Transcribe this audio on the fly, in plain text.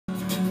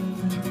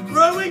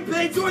Growing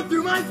pains tore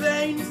through my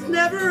veins,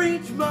 never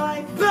reach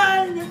my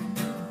pen.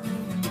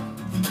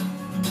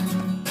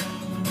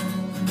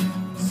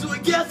 So I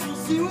guess we'll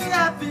see what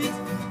happens,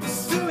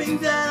 assuming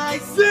that I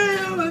see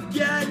you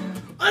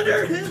again.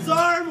 Under his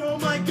arm, oh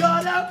my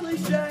god, how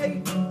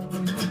cliche.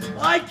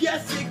 I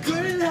guess it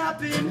couldn't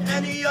happen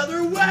any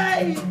other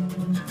way.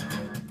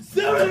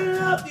 Soon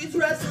enough, these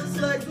restless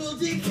legs will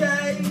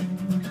decay,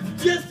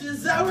 just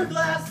as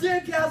hourglass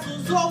and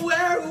castles all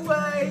wear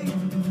away.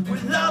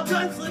 Without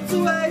time slips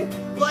away,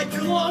 like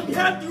your long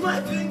hair through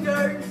my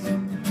fingers.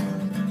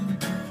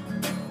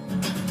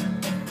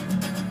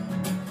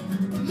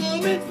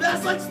 Moments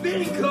pass like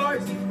speeding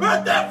cars,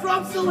 heard them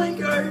from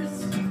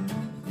cylinders.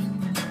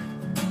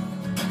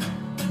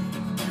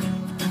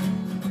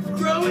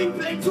 Growing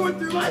pain tore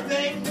through my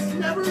veins,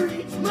 never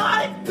reach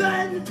my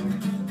pen.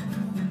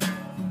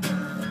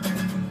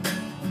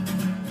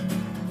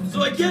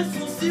 So I guess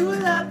we'll see what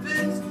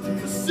happens,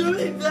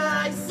 assuming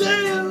that I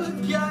see you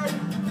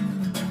again.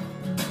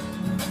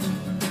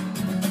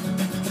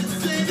 To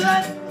say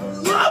that I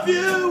love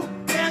you,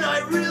 and I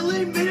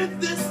really mean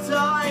it this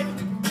time.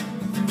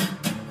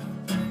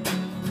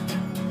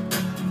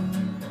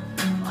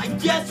 I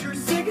guess you're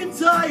sick and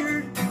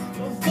tired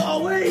of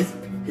always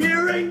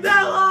hearing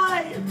that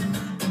line.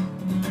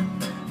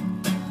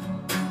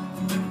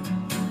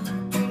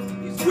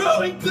 These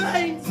growing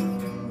pains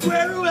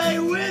wear away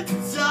with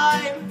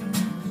time.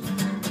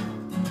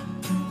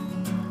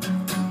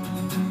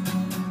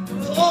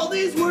 All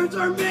these words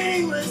are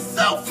meaningless,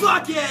 so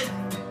fuck it!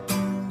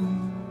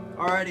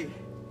 Alrighty,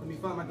 let me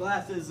find my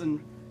glasses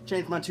and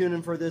change my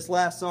tuning for this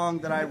last song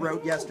that I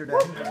wrote yesterday.